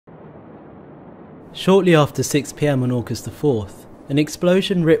Shortly after 6 p.m. on August the 4th, an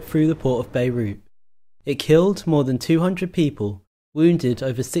explosion ripped through the port of Beirut. It killed more than 200 people, wounded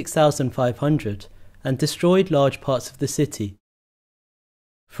over 6,500, and destroyed large parts of the city.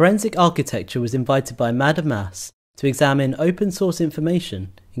 Forensic architecture was invited by Mada Masr to examine open source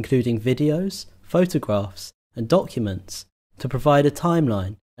information, including videos, photographs, and documents, to provide a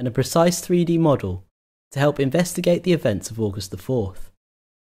timeline and a precise 3D model to help investigate the events of August the 4th.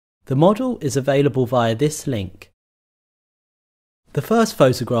 The model is available via this link. The first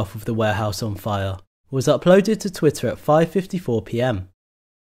photograph of the warehouse on fire was uploaded to Twitter at 5:54 p.m.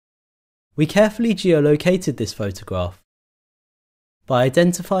 We carefully geolocated this photograph by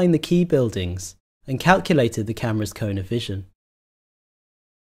identifying the key buildings and calculated the camera's cone of vision.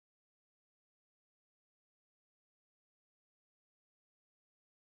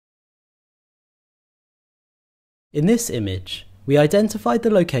 In this image, we identified the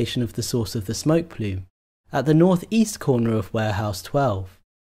location of the source of the smoke plume at the northeast corner of Warehouse 12.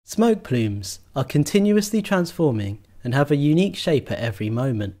 Smoke plumes are continuously transforming and have a unique shape at every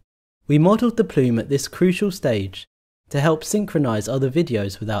moment. We modelled the plume at this crucial stage to help synchronize other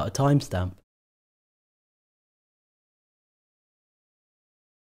videos without a timestamp.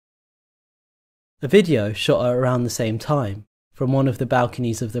 A video shot at around the same time from one of the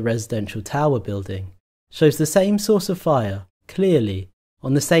balconies of the residential tower building shows the same source of fire clearly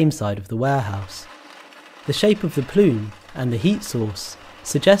on the same side of the warehouse. The shape of the plume and the heat source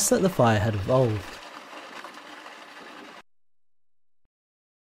suggests that the fire had evolved.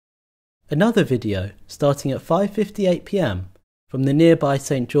 Another video, starting at 5:58 p.m. from the nearby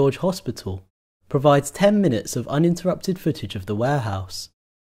St. George Hospital, provides 10 minutes of uninterrupted footage of the warehouse.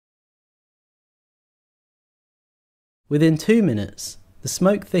 Within 2 minutes, the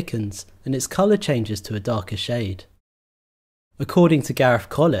smoke thickens and its colour changes to a darker shade. According to Gareth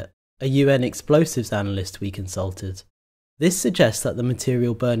Collett, a UN explosives analyst we consulted, this suggests that the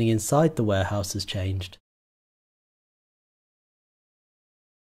material burning inside the warehouse has changed.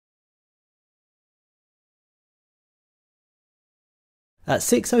 At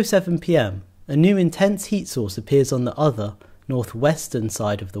 6:07 p.m, a new intense heat source appears on the other, northwestern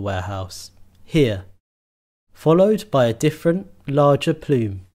side of the warehouse, here, followed by a different, larger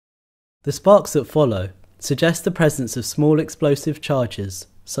plume. The sparks that follow suggest the presence of small explosive charges,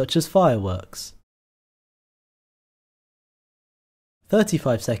 such as fireworks.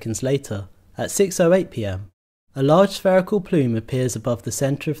 35 seconds later, at 6:08 p.m, a large spherical plume appears above the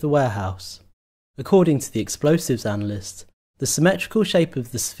centre of the warehouse. According to the explosives analyst, the symmetrical shape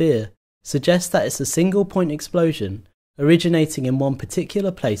of the sphere suggests that it's a single-point explosion originating in one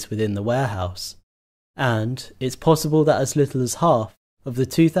particular place within the warehouse, and it's possible that as little as half of the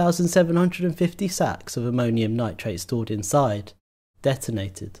 2,750 sacks of ammonium nitrate stored inside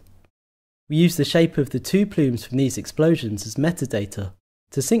detonated. We use the shape of the two plumes from these explosions as metadata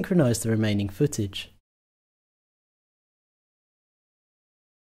to synchronize the remaining footage.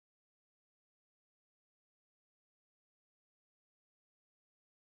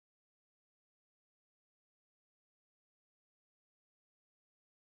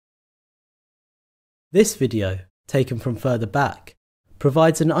 This video, taken from further back,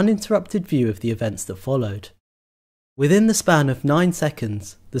 provides an uninterrupted view of the events that followed. Within the span of 9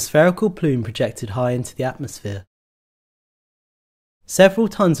 seconds, the spherical plume projected high into the atmosphere. Several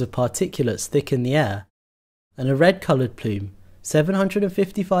tons of particulates thicken the air, and a red-coloured plume,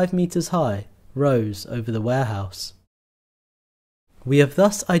 755 metres high, rose over the warehouse. We have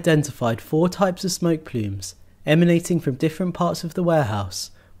thus identified 4 types of smoke plumes emanating from different parts of the warehouse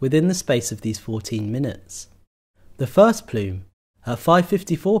within the space of these 14 minutes. The first plume, at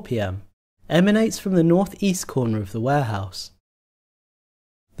 5:54 p.m, emanates from the northeast corner of the warehouse.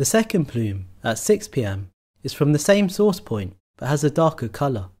 The second plume, at 6 p.m, is from the same source point but has a darker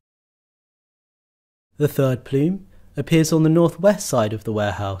colour. The third plume appears on the northwest side of the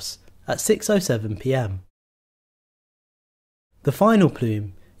warehouse at 6:07 p.m. The final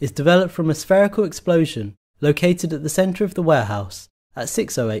plume is developed from a spherical explosion located at the centre of the warehouse at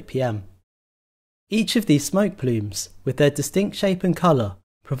 6:08 p.m. Each of these smoke plumes, with their distinct shape and colour,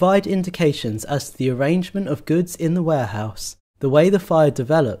 provide indications as to the arrangement of goods in the warehouse, the way the fire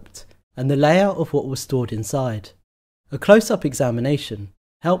developed, and the layout of what was stored inside. A close-up examination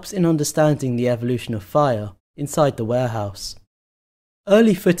helps in understanding the evolution of fire inside the warehouse.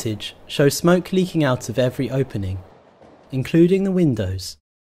 Early footage shows smoke leaking out of every opening, including the windows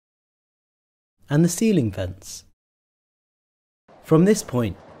and the ceiling vents. From this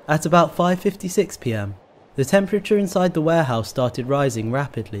point, at about 5:56 p.m, the temperature inside the warehouse started rising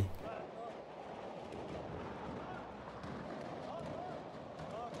rapidly.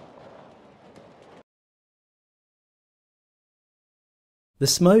 The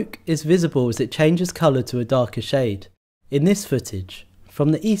smoke is visible as it changes colour to a darker shade, in this footage,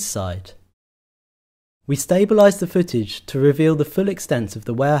 from the east side. We stabilise the footage to reveal the full extent of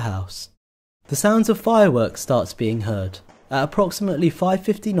the warehouse. The sounds of fireworks starts being heard at approximately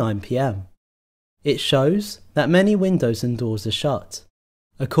 5:59 p.m. It shows that many windows and doors are shut.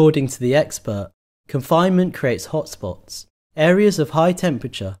 According to the expert, confinement creates hotspots, areas of high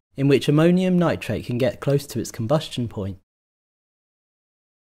temperature in which ammonium nitrate can get close to its combustion point.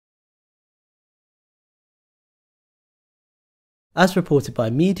 As reported by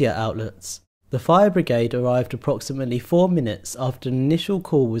media outlets, the fire brigade arrived approximately 4 minutes after an initial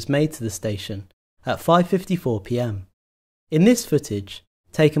call was made to the station at 5:54 p.m. In this footage,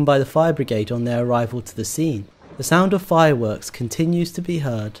 taken by the fire brigade on their arrival to the scene, the sound of fireworks continues to be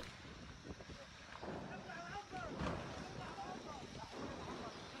heard.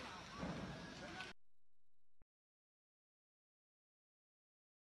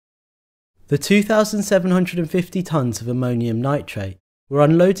 The 2,750 tonnes of ammonium nitrate were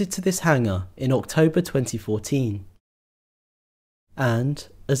unloaded to this hangar in October 2014. And,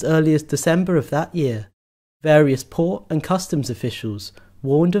 as early as December of that year, various port and customs officials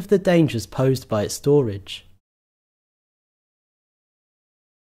warned of the dangers posed by its storage.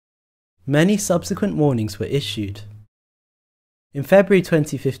 Many subsequent warnings were issued. In February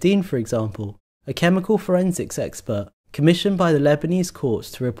 2015, for example, a chemical forensics expert commissioned by the Lebanese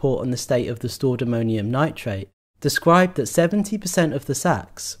courts to report on the state of the stored ammonium nitrate described that 70% of the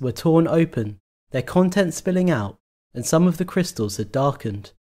sacks were torn open, their contents spilling out, and some of the crystals had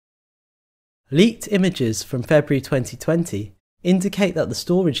darkened. Leaked images from February 2020 indicate that the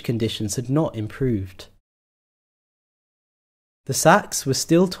storage conditions had not improved. The sacks were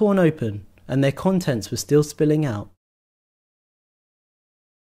still torn open and their contents were still spilling out.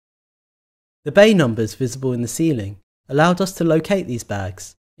 The bay numbers visible in the ceiling allowed us to locate these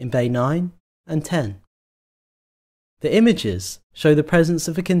bags in bay 9 and 10. The images show the presence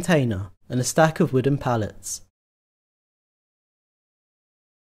of a container and a stack of wooden pallets.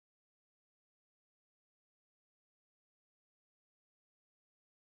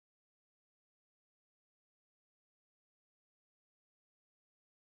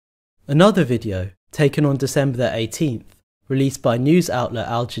 Another video, taken on December the 18th, released by news outlet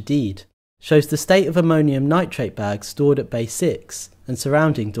Al Jadid, shows the state of ammonium nitrate bags stored at bay 6 and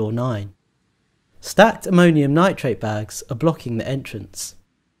surrounding door 9. Stacked ammonium nitrate bags are blocking the entrance.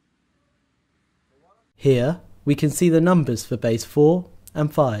 Here we can see the numbers for bays 4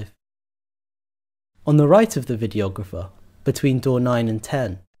 and 5. On the right of the videographer, between door 9 and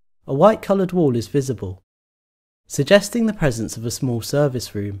 10, a white coloured wall is visible, suggesting the presence of a small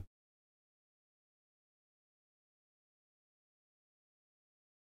service room.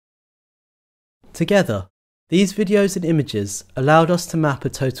 Together, these videos and images allowed us to map a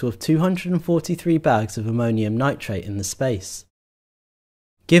total of 243 bags of ammonium nitrate in the space.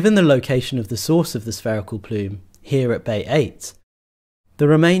 Given the location of the source of the spherical plume, here at bay 8, the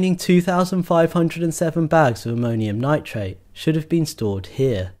remaining 2,507 bags of ammonium nitrate should have been stored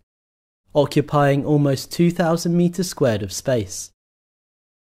here, occupying almost 2,000 meters squared of space.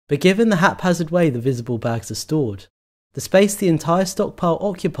 But given the haphazard way the visible bags are stored, the space the entire stockpile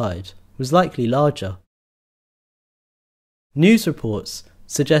occupied was likely larger. News reports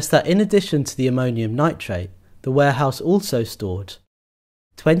suggest that in addition to the ammonium nitrate, the warehouse also stored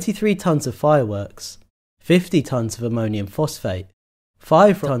 23 tonnes of fireworks, 50 tonnes of ammonium phosphate,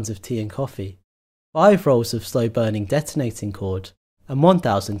 5 tonnes of tea and coffee, 5 rolls of slow-burning detonating cord, and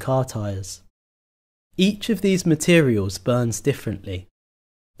 1,000 car tyres. Each of these materials burns differently.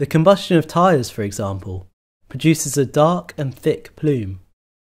 The combustion of tyres, for example, produces a dark and thick plume.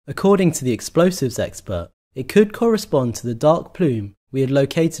 According to the explosives expert, it could correspond to the dark plume we had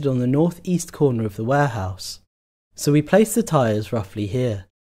located on the northeast corner of the warehouse, so we placed the tyres roughly here.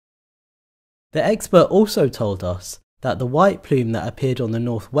 The expert also told us that the white plume that appeared on the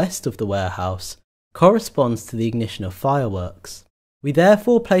northwest of the warehouse corresponds to the ignition of fireworks. We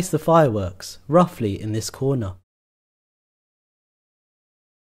therefore placed the fireworks roughly in this corner.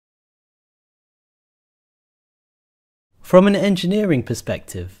 From an engineering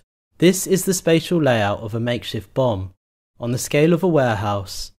perspective, this is the spatial layout of a makeshift bomb, on the scale of a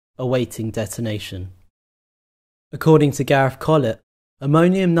warehouse, awaiting detonation. According to Gareth Collett,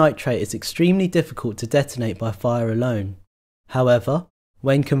 ammonium nitrate is extremely difficult to detonate by fire alone. However,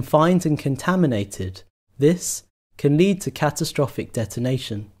 when confined and contaminated, this can lead to catastrophic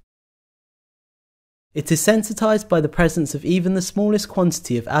detonation. It is sensitized by the presence of even the smallest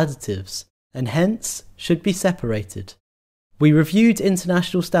quantity of additives, and hence should be separated. We reviewed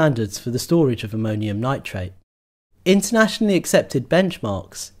international standards for the storage of ammonium nitrate. Internationally accepted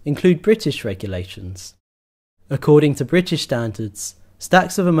benchmarks include British regulations. According to British standards,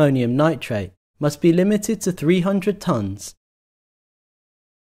 stacks of ammonium nitrate must be limited to 300 tonnes,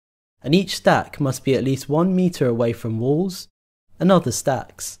 and each stack must be at least 1 metre away from walls and other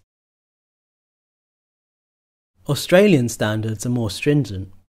stacks. Australian standards are more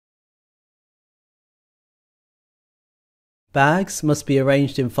stringent. Bags must be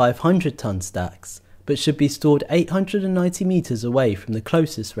arranged in 500-tonne stacks, but should be stored 890 metres away from the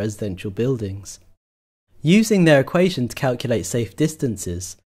closest residential buildings. Using their equation to calculate safe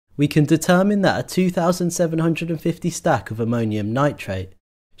distances, we can determine that a 2,750 stack of ammonium nitrate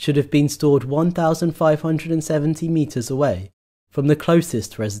should have been stored 1,570 metres away from the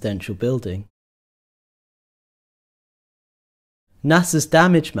closest residential building. NASA's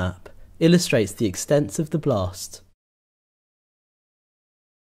damage map illustrates the extent of the blast.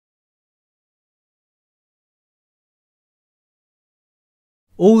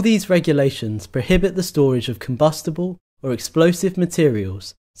 All these regulations prohibit the storage of combustible or explosive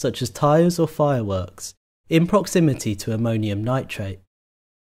materials such as tyres or fireworks in proximity to ammonium nitrate.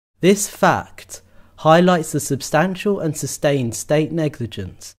 This fact highlights the substantial and sustained state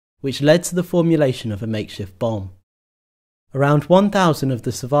negligence which led to the formulation of a makeshift bomb. Around 1,000 of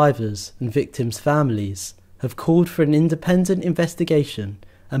the survivors and victims' families have called for an independent investigation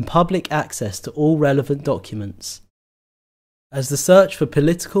and public access to all relevant documents. As the search for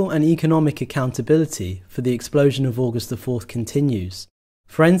political and economic accountability for the explosion of August the 4th continues,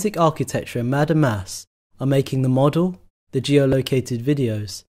 forensic architecture and Mada Masr are making the model, the geolocated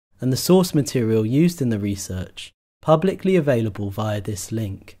videos, and the source material used in the research publicly available via this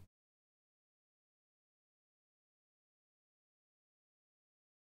link.